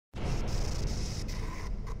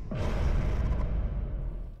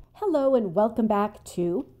Hello and welcome back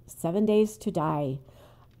to 7 Days to Die.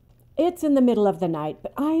 It's in the middle of the night,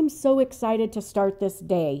 but I am so excited to start this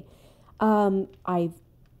day. I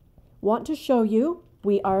want to show you,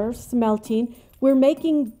 we are smelting. We're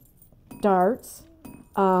making darts.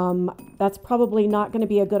 That's probably not going to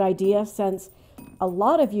be a good idea since a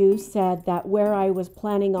lot of you said that where I was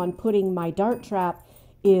planning on putting my dart trap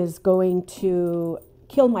is going to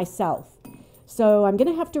kill myself. So I'm going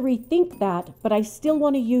to have to rethink that, but I still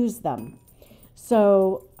want to use them.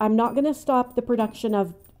 So I'm not going to stop the production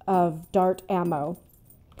of dart ammo.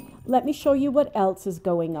 Let me show you what else is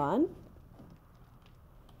going on.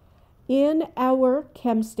 In our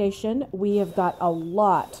chem station, we have got a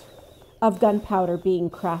lot of gunpowder being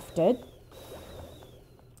crafted.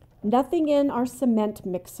 Nothing in our cement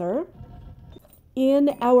mixer.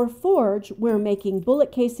 In our forge, we're making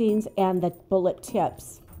bullet casings and the bullet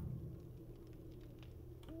tips.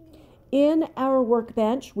 In our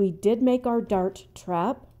workbench, we did make our dart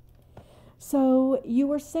trap. So you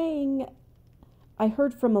were saying, I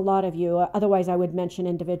heard from a lot of you, otherwise I would mention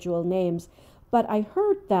individual names, but I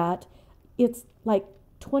heard that it's like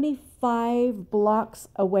 25 blocks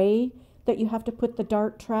away that you have to put the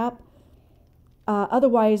dart trap.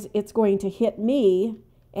 Otherwise, it's going to hit me,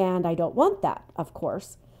 and I don't want that, of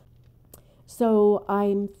course. So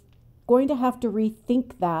I'm going to have to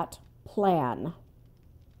rethink that plan.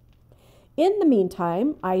 In the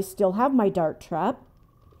meantime, I still have my dart trap,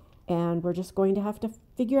 and we're just going to have to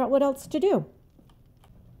figure out what else to do.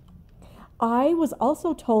 I was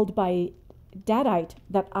also told by Dadite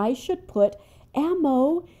that I should put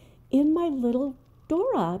ammo in my little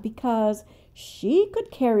Dora because she could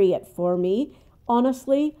carry it for me.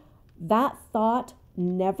 Honestly, that thought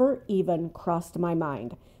never even crossed my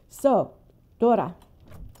mind. So, Dora,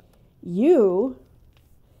 you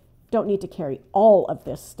don't need to carry all of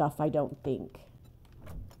this stuff, I don't think.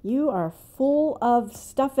 You are full of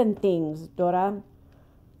stuff and things, Dora.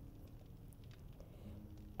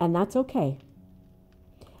 And that's okay.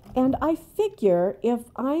 And I figure if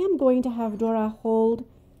I am going to have Dora hold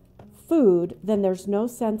food, then there's no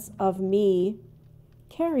sense of me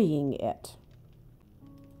carrying it.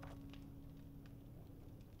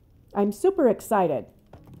 I'm super excited.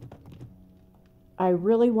 I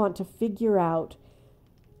really want to figure out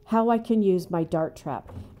how I can use my dart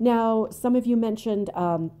trap. Now, some of you mentioned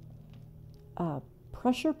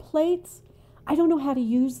pressure plates. I don't know how to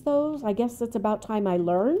use those. I guess it's about time I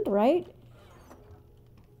learned, right?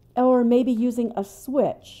 Or maybe using a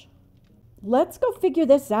switch. Let's go figure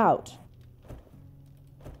this out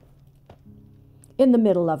in the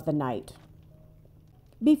middle of the night.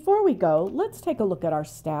 Before we go, let's take a look at our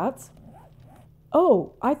stats.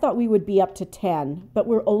 Oh, I thought we would be up to 10, but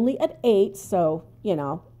we're only at 8, so, you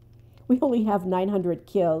know, we only have 900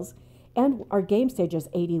 kills, and our game stage is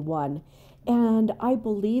 81. And I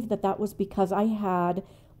believe that that was because I had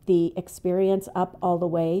the experience up all the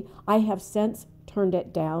way. I have since turned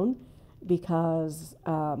it down because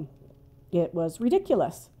it was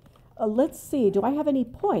ridiculous. Let's see, do I have any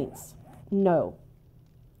points? No.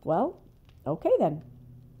 Well, okay then.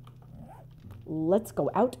 Let's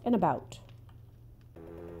go out and about.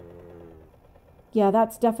 Yeah,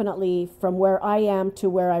 that's definitely from where I am to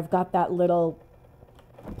where I've got that little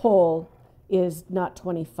pole is not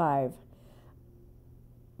 25.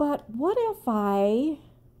 But what if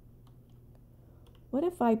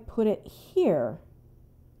I put it here,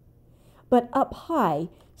 but up high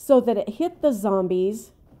so that it hit the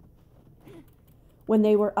zombies when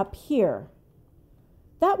they were up here?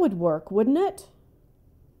 That would work, wouldn't it?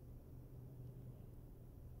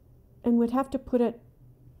 And we'd have to put it,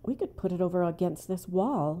 we could put it over against this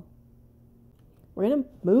wall. We're going to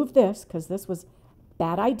move this because this was a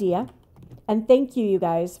bad idea. And thank you, you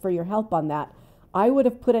guys, for your help on that. I would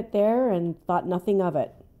have put it there and thought nothing of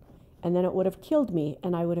it. And then it would have killed me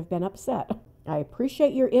and I would have been upset. I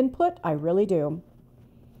appreciate your input. I really do.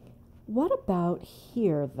 What about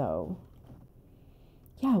here, though?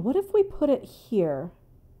 Yeah, what if we put it here?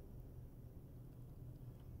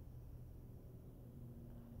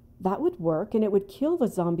 That would work, and it would kill the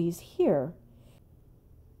zombies here.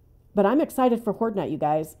 But I'm excited for Horde Night, you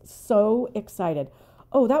guys. So excited.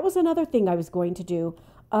 Oh, that was another thing I was going to do.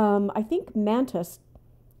 I think Mantis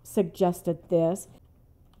suggested this.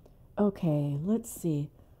 Okay, let's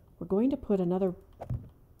see. We're going to put another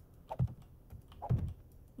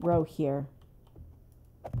row here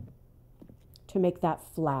to make that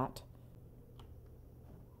flat.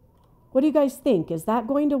 What do you guys think? Is that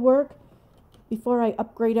going to work? Before I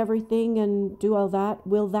upgrade everything and do all that,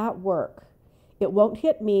 will that work? It won't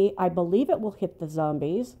hit me. I believe it will hit the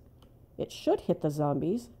zombies. It should hit the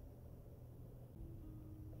zombies.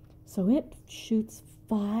 So it shoots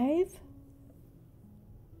 5.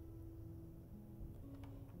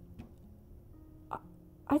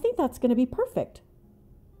 I think that's going to be perfect.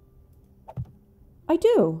 I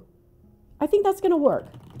do. I think that's going to work.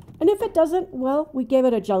 And if it doesn't, well, we gave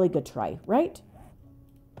it a jolly good try, right?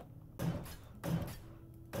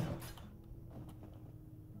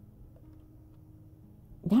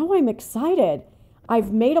 Now I'm excited.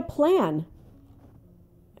 I've made a plan.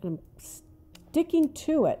 And I'm sticking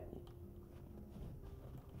to it.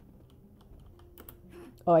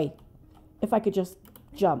 Oi. If I could just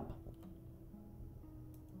jump.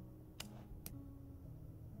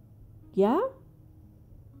 Yeah?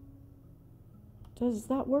 Does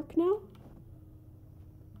that work now?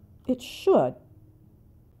 It should.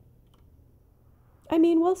 I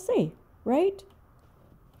mean, we'll see, right?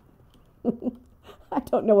 I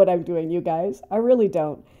don't know what I'm doing, you guys. I really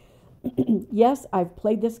don't. Yes, I've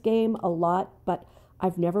played this game a lot, but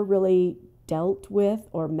I've never really dealt with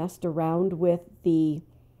or messed around with the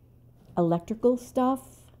electrical stuff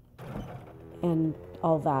and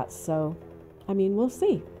all that. So, I mean, we'll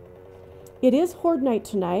see. It is Horde night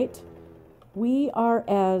tonight. We are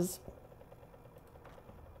as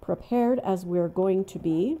prepared as we're going to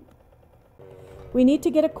be. We need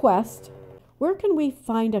to get a quest. Where can we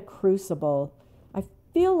find a crucible? I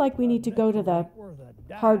feel like we need to go to the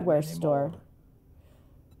hardware store.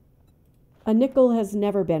 A nickel has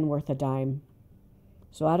never been worth a dime.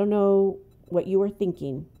 So I don't know what you were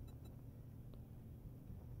thinking.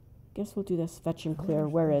 Guess we'll do this fetch and clear.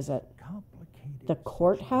 Where is it? The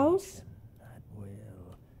courthouse?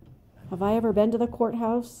 Have I ever been to the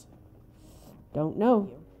courthouse? Don't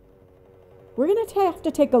know. We're going to have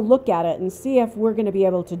to take a look at it and see if we're going to be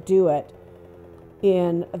able to do it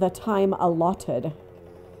in the time allotted.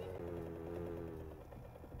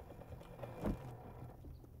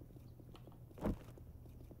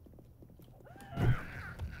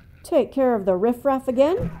 Take care of the riffraff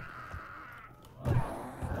again.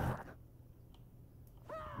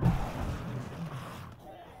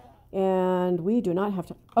 And we do not have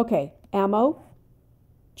to... Okay, ammo.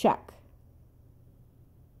 Check.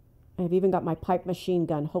 I've even got my pipe machine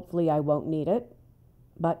gun. Hopefully I won't need it.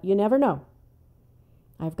 But you never know.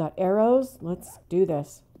 I've got arrows. Let's do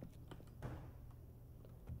this.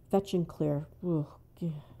 Fetch and clear. Ooh,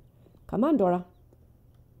 come on, Dora.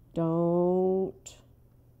 Don't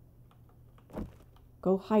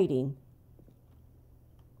go hiding.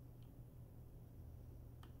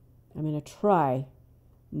 I'm going to try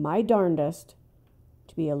my darndest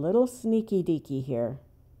to be a little sneaky deaky here.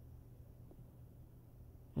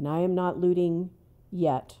 And I am not looting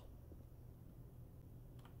yet.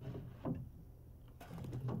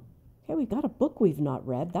 Okay, we got a book we've not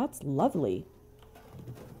read. That's lovely.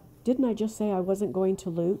 Didn't I just say I wasn't going to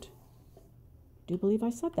loot? Do believe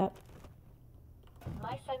I said that.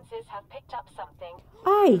 My senses have picked up something.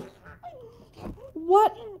 Aye.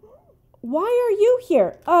 What? Why are you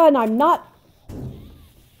here? And I'm not...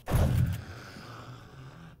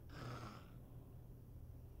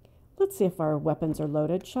 Let's see if our weapons are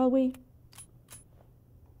loaded, shall we?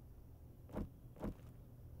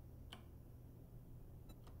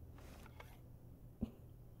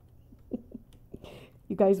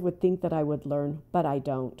 You guys would think that I would learn, but I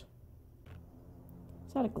don't.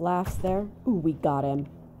 Is that a glass there? Ooh, we got him.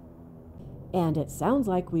 And it sounds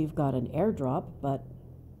like we've got an airdrop, but...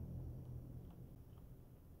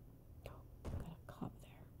 Oh, got a cop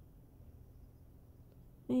there.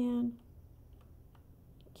 Man.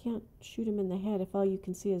 Can't shoot him in the head if all you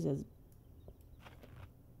can see is his...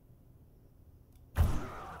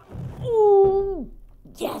 Ooh!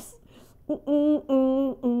 Yes! We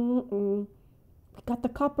got the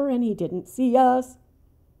copper and he didn't see us.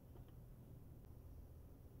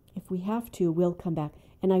 If we have to, we'll come back.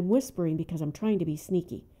 And I'm whispering because I'm trying to be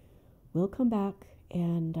sneaky. We'll come back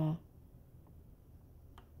and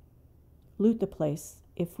loot the place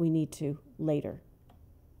if we need to later.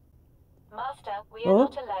 Master, we are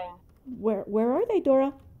not alone. Where are they,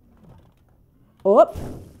 Dora? Oh,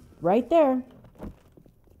 right there.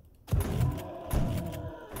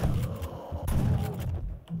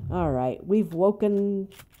 All right, we've woken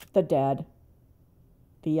the dead.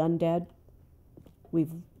 The undead.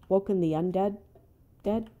 We've woken the undead.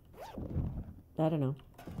 Dead? I don't know.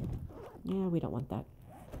 Yeah, we don't want that.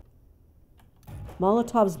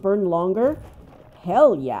 Molotovs burn longer?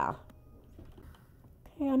 Hell yeah.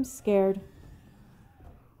 Okay, I'm scared.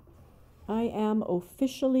 I am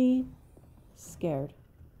officially scared.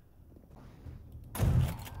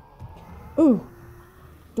 Ooh.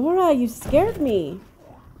 Dora, you scared me.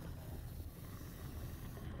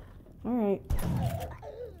 All right.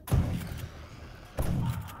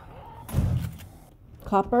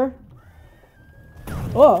 copper.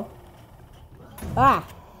 Oh. Ah.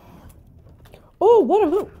 Oh, what a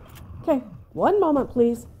hoop. Okay, one moment,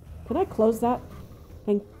 please. Can I close that?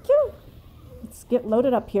 Thank you. Let's get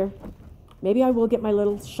loaded up here. Maybe I will get my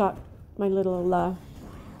little shot, my little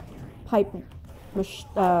pipe.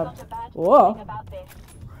 Whoa. About this.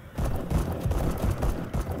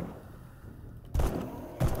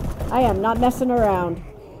 I am not messing around.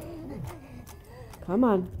 Come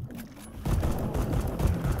on.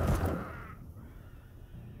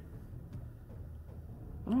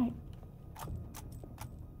 All right.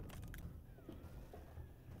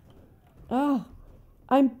 Ah,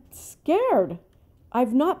 I'm scared.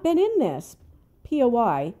 I've not been in this.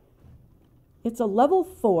 POI. It's a level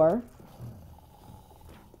 4.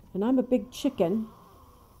 And I'm a big chicken.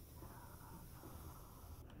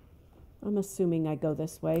 I'm assuming I go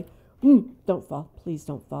this way. Don't fall. Please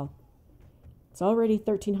don't fall. It's already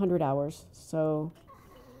 1,300 hours, so...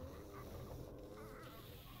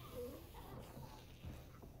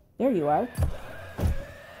 There you are.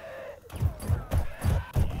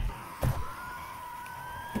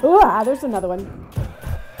 Ooh, there's another one.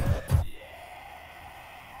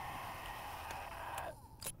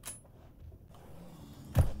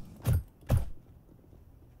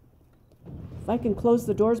 If I can close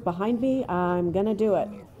the doors behind me, I'm gonna do it.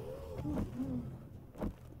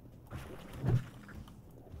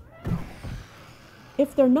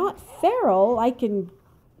 If they're not feral, I can...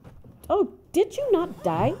 Oh, did you not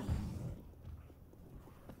die?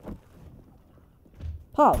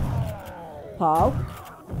 Paul. Paul.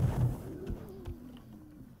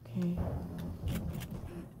 Okay.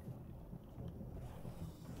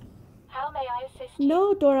 How may I assist you?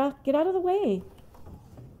 No, Dora, get out of the way.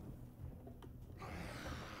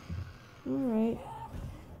 All right.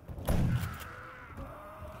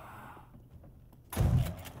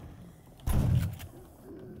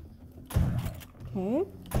 Okay.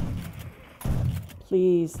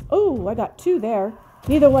 Please. Oh, I got 2 there.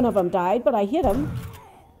 Neither one of them died, but I hit them.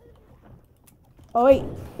 Oh, wait.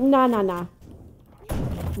 Nah.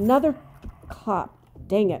 Another cop.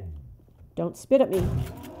 Dang it. Don't spit at me.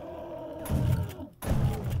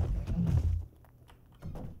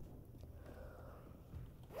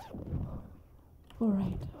 All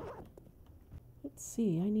right. Let's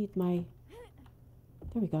see. I need my...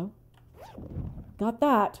 There we go. Got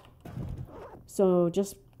that. So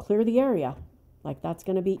just clear the area. Like that's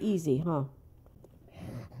going to be easy, huh?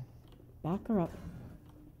 Back her up.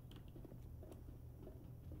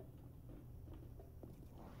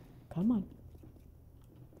 Come on.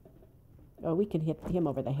 Oh, we can hit him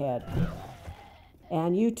over the head.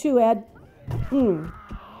 And you too, Ed. You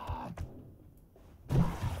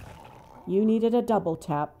needed a double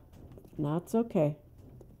tap. That's okay.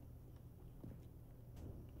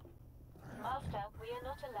 Master, we are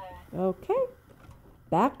not alone. Okay.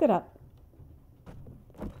 Back it up.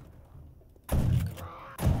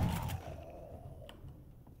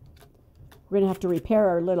 We're going to have to repair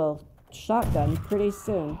our little shotgun pretty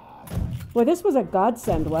soon. Boy, this was a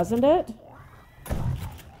godsend, wasn't it?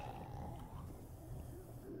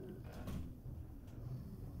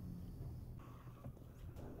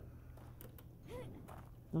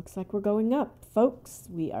 Looks like we're going up, folks.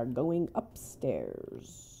 We are going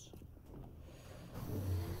upstairs.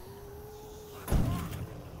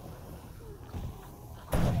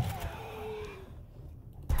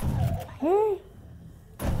 Okay.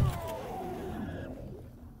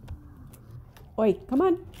 Oi, come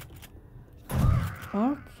on.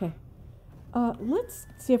 Okay. Let's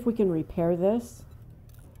see if we can repair this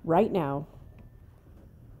right now.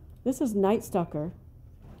 This is Night Stalker.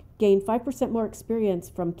 Gain 5% more experience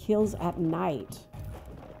from kills at night.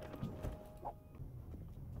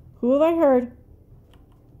 Who have I heard?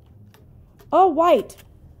 Oh, White.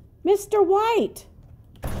 Mr. White.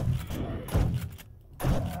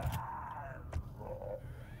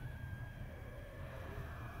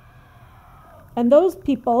 And those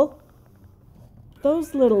people,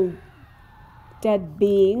 those little dead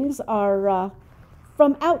beings are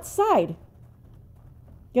from outside.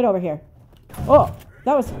 Get over here. Oh,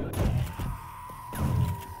 that was...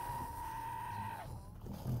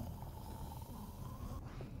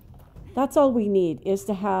 That's all we need, is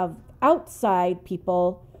to have outside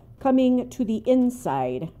people coming to the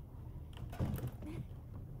inside.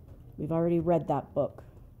 We've already read that book.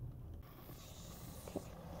 Okay.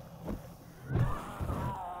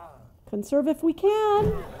 Conserve if we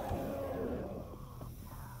can.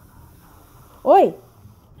 Oi!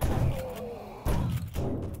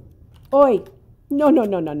 Oi! No, no,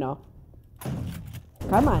 no, no, no.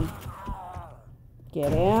 Come on.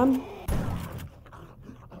 Get him.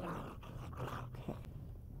 Okay.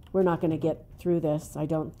 We're not going to get through this, I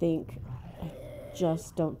don't think. I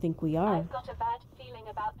just don't think we are. I've got a bad feeling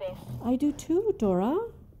about this. I do too, Dora.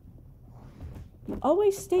 You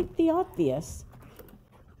always state the obvious.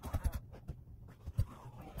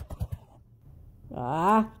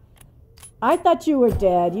 Ah, I thought you were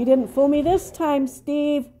dead. You didn't fool me this time,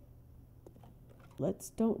 Steve. Let's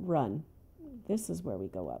don't run. This is where we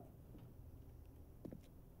go up.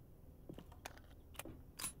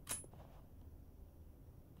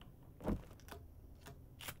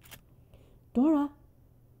 Dora?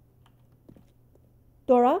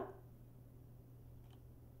 Dora?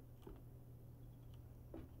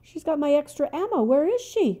 She's got my extra ammo. Where is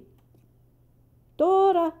she?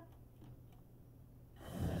 Dora?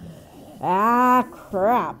 Ah,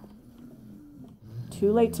 crap.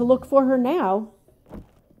 Too late to look for her now.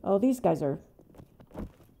 Oh, these guys are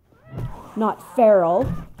not feral.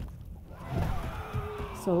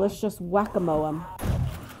 So let's just whack-a-mo them.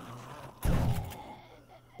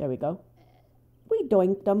 There we go. We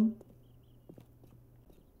doinked them.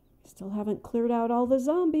 Still haven't cleared out all the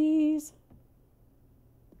zombies.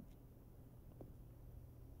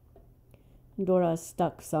 Dora is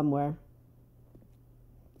stuck somewhere.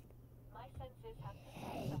 My senses have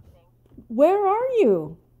detected something. Where are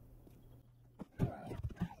you?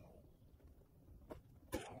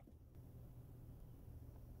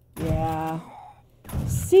 Yeah.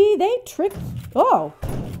 See, they tricked. Oh,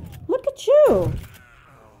 look at you.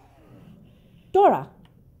 Dora.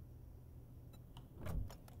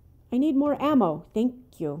 I need more ammo. Thank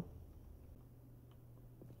you.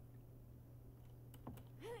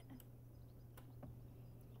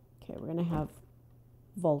 Okay, we're going to have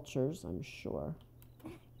vultures, I'm sure.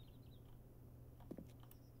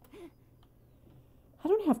 I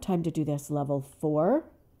don't have time to do this level 4.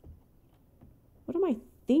 What am I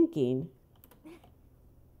thinking?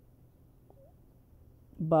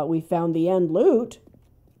 But we found the end loot,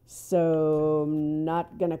 so I'm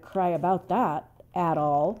not going to cry about that at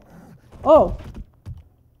all. Oh,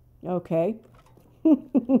 okay.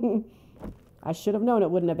 I should have known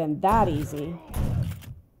it wouldn't have been that easy.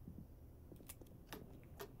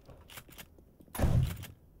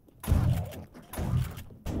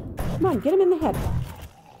 Come on, get him in the head.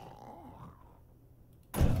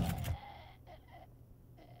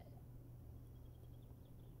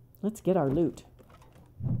 Let's get our loot.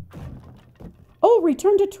 Oh,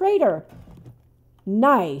 return to trader.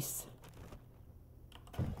 Nice.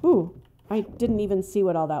 Ooh, I didn't even see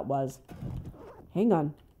what all that was. Hang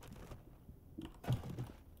on.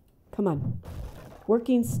 Come on.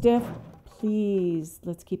 Working stiff. Please,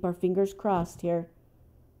 let's keep our fingers crossed here.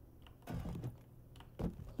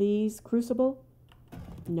 Please, crucible?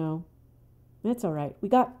 No. That's all right. We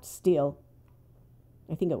got steel.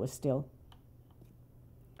 I think it was steel.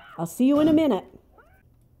 I'll see you in a minute.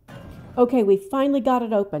 Okay, we finally got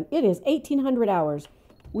it open. It is 1800 hours.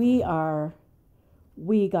 We got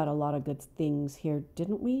a lot of good things here,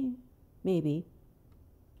 didn't we? Maybe.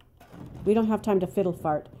 We don't have time to fiddle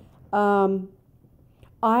fart.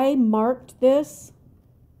 I marked this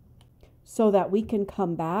so that we can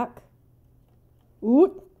come back.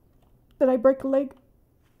 Ooh, did I break a leg?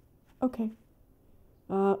 Okay.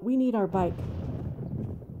 We need our bike.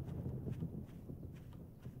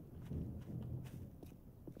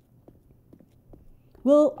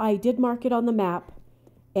 Well, I did mark it on the map,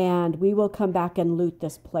 and we will come back and loot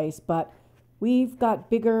this place, but we've got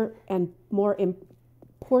bigger and more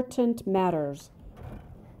important matters.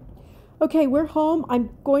 Okay, we're home.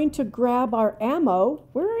 I'm going to grab our ammo.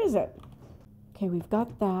 Where is it? Okay, we've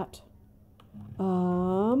got that.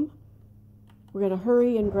 We're going to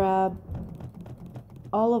hurry and grab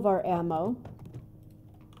all of our ammo.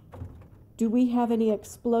 Do we have any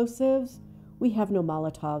explosives? We have no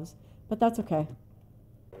Molotovs, but that's okay.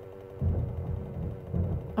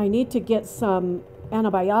 I need to get some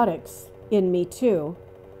antibiotics in me too,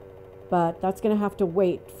 but that's going to have to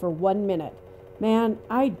wait for 1 minute. Man,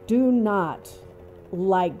 I do not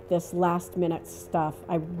like this last minute stuff.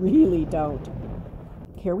 I really don't.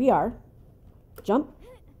 Here we are. Jump.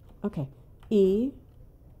 Okay. E.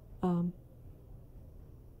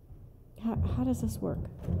 How does this work?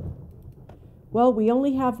 Well, we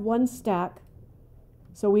only have 1 stack,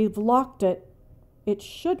 so we've locked it. It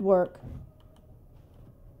should work.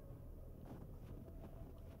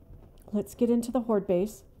 Let's get into the horde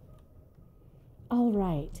base. All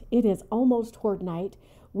right, it is almost horde night.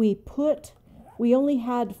 We only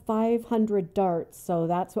had 500 darts, so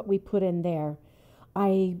that's what we put in there.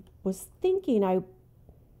 I was thinking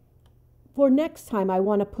for next time I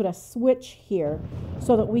want to put a switch here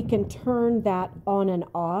so that we can turn that on and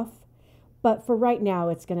off. But for right now,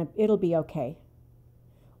 it'll be okay.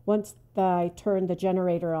 Once I turn the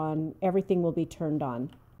generator on, everything will be turned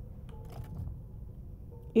on.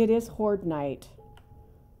 It is horde night.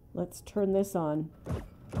 Let's turn this on.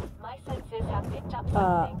 My senses have picked up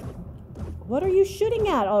something. What are you shooting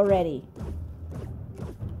at already?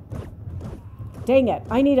 Dang it,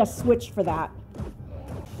 I need a switch for that.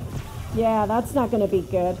 Yeah, that's not going to be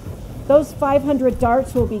good. Those 500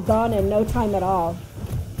 darts will be gone in no time at all.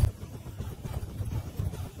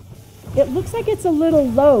 It looks like it's a little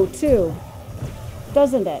low, too.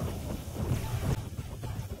 Doesn't it?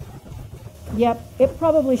 Yep, it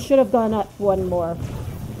probably should have gone up one more.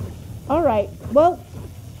 Alright, well,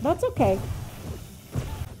 that's okay.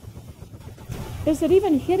 Is it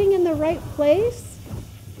even hitting in the right place?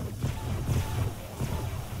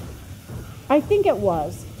 I think it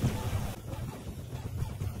was.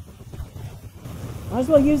 Might as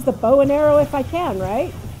well use the bow and arrow if I can,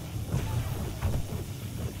 right?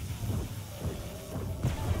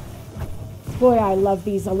 Boy, I love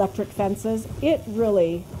these electric fences. It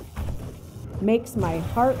really makes my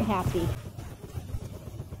heart happy.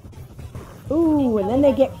 Ooh, and then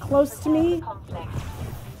they get close to me.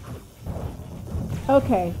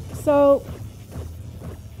 Okay, so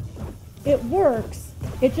it works.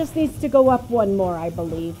 It just needs to go up one more, I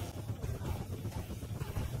believe.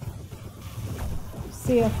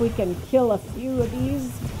 See if we can kill a few of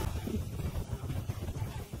these.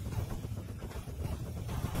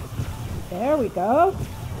 There we go.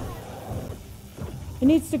 It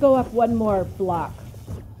needs to go up one more block.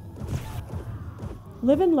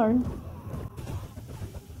 Live and learn.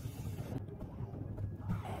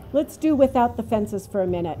 Let's do without the fences for a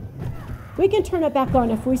minute. We can turn it back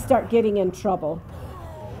on if we start getting in trouble.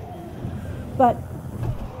 But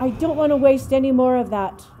I don't want to waste any more of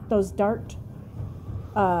those darts.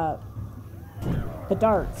 My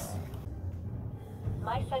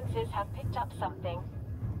senses have picked up something.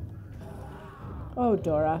 Oh,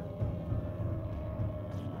 Dora.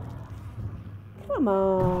 Come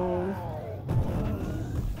on.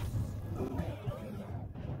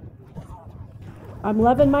 I'm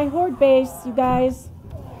loving my horde base, you guys.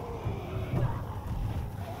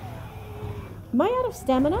 Am I out of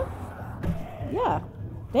stamina? Yeah.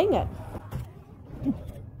 Dang it.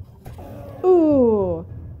 Ooh.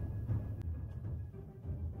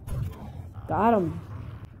 Got him.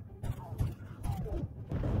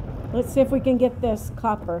 Let's see if we can get this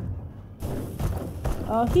copper.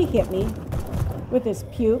 Oh, he hit me with his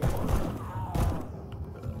puke.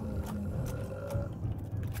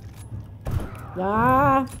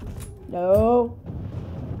 Ah, no.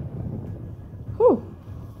 Whew.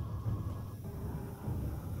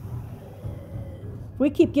 We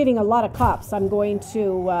keep getting a lot of cops. I'm going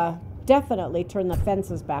to definitely turn the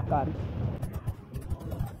fences back on.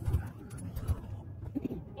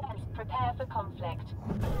 Yes, prepare for conflict.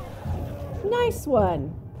 Nice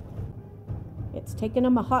one. It's taken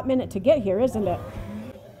them a hot minute to get here, isn't it?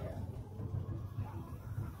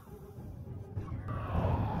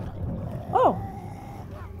 Oh.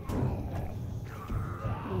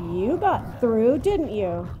 You got through, didn't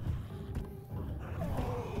you?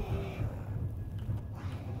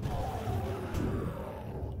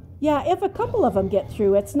 Yeah, if a couple of them get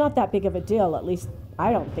through, it's not that big of a deal. At least,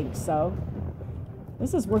 I don't think so.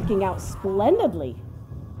 This is working out splendidly.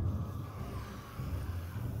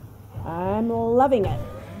 I'm loving it.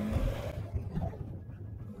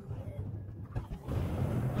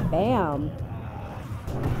 Bam.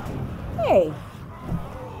 Hey.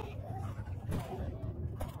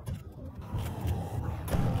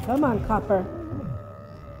 Come on, copper.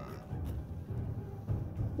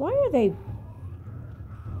 Why are they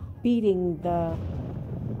beating the...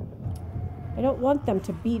 I don't want them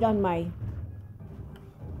to beat on my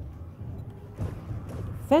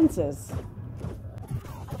fences.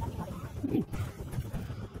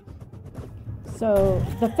 So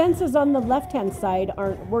the fences on the left-hand side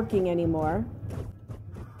aren't working anymore.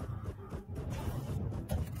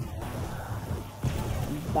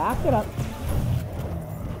 Back it up.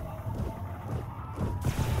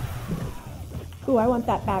 Ooh, I want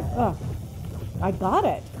that back. Oh, I got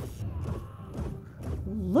it.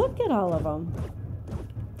 Look at all of them.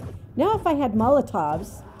 Now if I had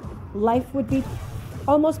Molotovs, life would be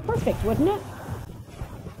almost perfect, wouldn't it?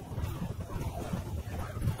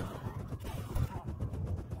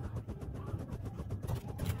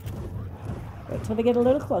 Wait till they get a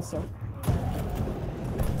little closer.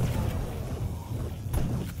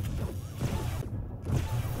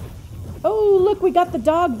 Oh, look, we got the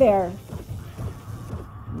dog there.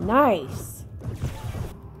 Nice.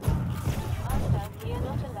 Master, you're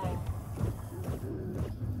not alone.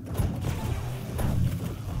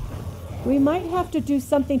 We might have to do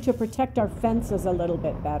something to protect our fences a little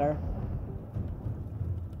bit better.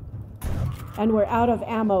 And we're out of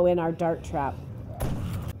ammo in our dart trap.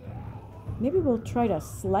 Maybe we'll try to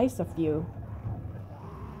slice a few.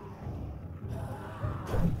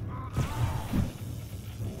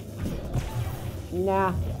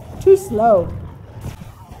 Nah, too slow.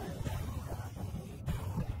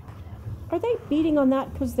 Are they beating on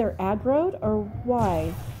that because they're aggroed, or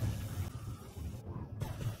why?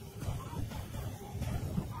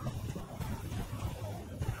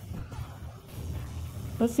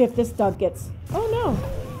 Let's see if this dog gets... Oh no,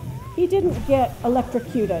 he didn't get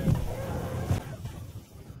electrocuted.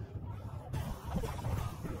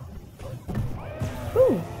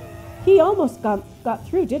 Ooh, he almost got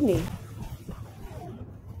through, didn't he?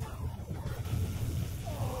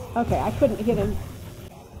 Okay, I couldn't hit him.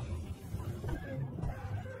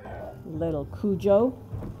 Little Cujo.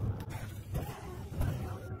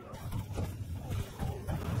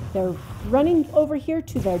 They're running over here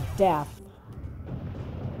to their death.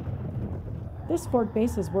 This Horde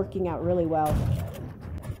base is working out really well.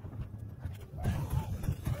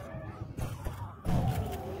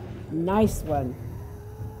 Nice one.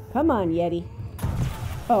 Come on, Yeti.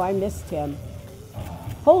 Oh, I missed him.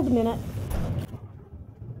 Hold a minute.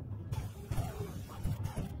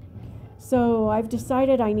 So I've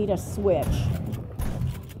decided I need a switch.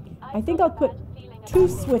 I think I'll put 2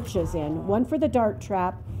 switches in. One for the dart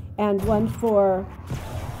trap and one for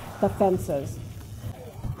the fences.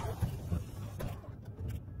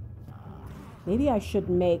 Maybe I should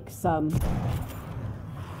make some...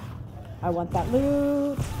 I want that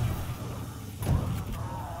loot.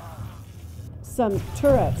 Some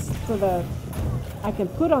turrets for the... I can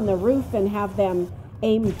put on the roof and have them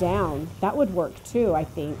aim down. That would work too, I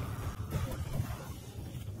think.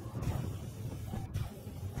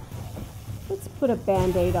 Let's put a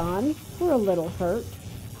band-aid on. We're a little hurt.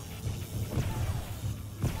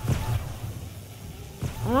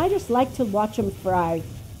 And I just like to watch them fry.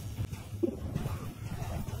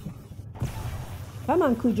 Come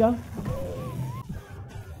on, Cujo.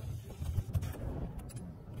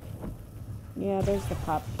 Yeah, there's the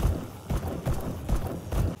pup.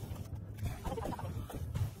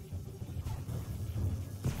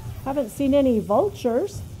 Haven't seen any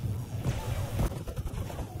vultures.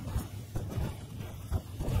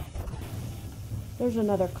 There's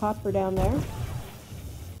another copper down there.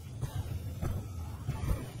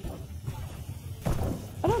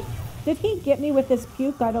 Did he get me with his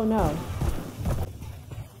puke? I don't know.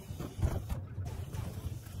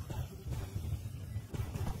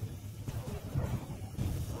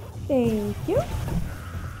 Thank you.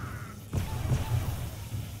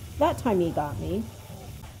 That time he got me.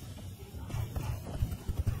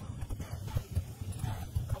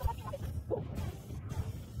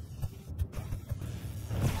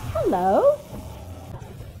 Hello.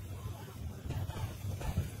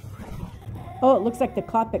 Oh, it looks like the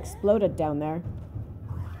cop exploded down there.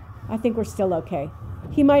 I think we're still okay.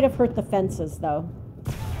 He might have hurt the fences, though.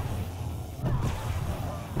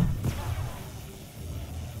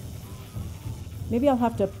 Maybe I'll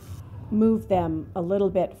have to move them a little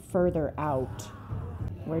bit further out.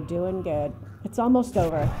 We're doing good. It's almost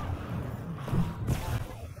over.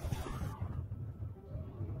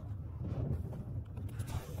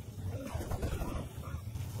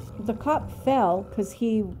 The cop fell because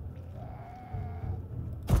he...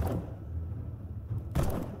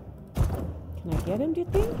 Can I get him, do you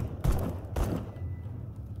think?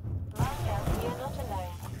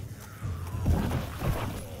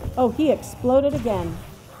 Oh, he exploded again.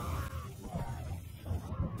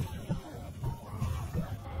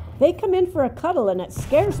 They come in for a cuddle and it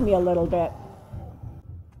scares me a little bit.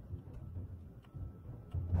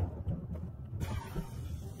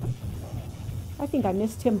 I think I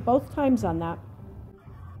missed him both times on that.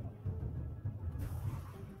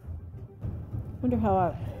 Wonder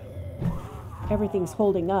how everything's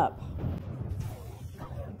holding up.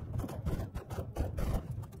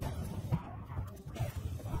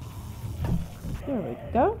 There we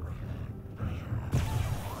go.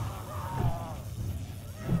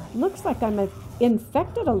 Looks like I'm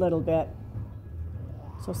infected a little bit.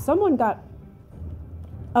 So someone got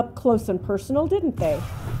up close and personal, didn't they?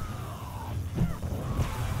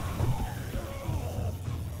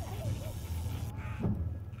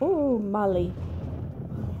 Oh, Molly.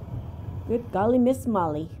 Good golly, Miss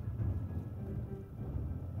Molly.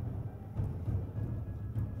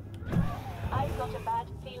 I've got a bad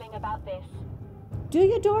feeling about this. Do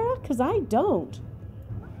you, Dora? 'Cause I don't.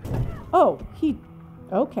 Oh, he...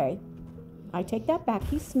 Okay. I take that back.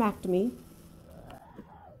 He smacked me.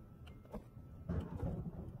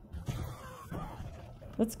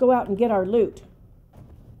 Let's go out and get our loot.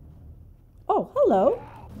 Oh, hello.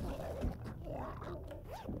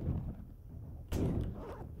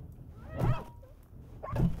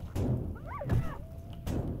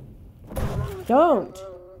 Don't.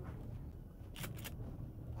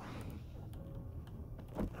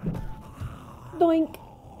 Doink.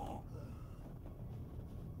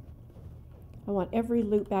 I want every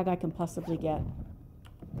loot bag I can possibly get.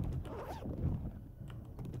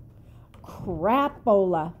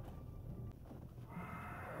 Crapola.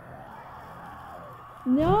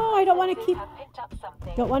 No, I don't want to keep... Have picked up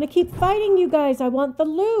something. Don't want to keep fighting you guys. I want the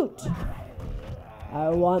loot. I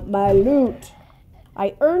want my loot.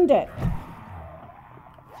 I earned it.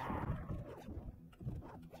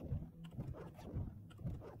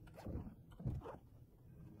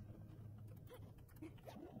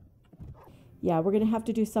 Yeah, we're going to have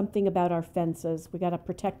to do something about our fences. We got to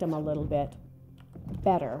protect them a little bit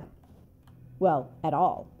better. Well, at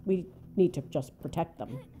all. We need to just protect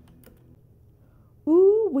them.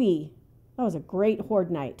 Ooh-wee. That was a great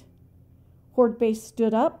Horde night. Horde base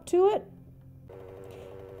stood up to it.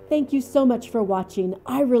 Thank you so much for watching.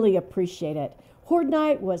 I really appreciate it. Horde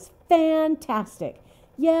night was fantastic.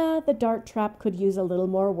 Yeah, the dart trap could use a little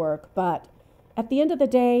more work, but at the end of the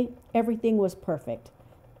day, everything was perfect.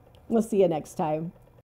 We'll see you next time.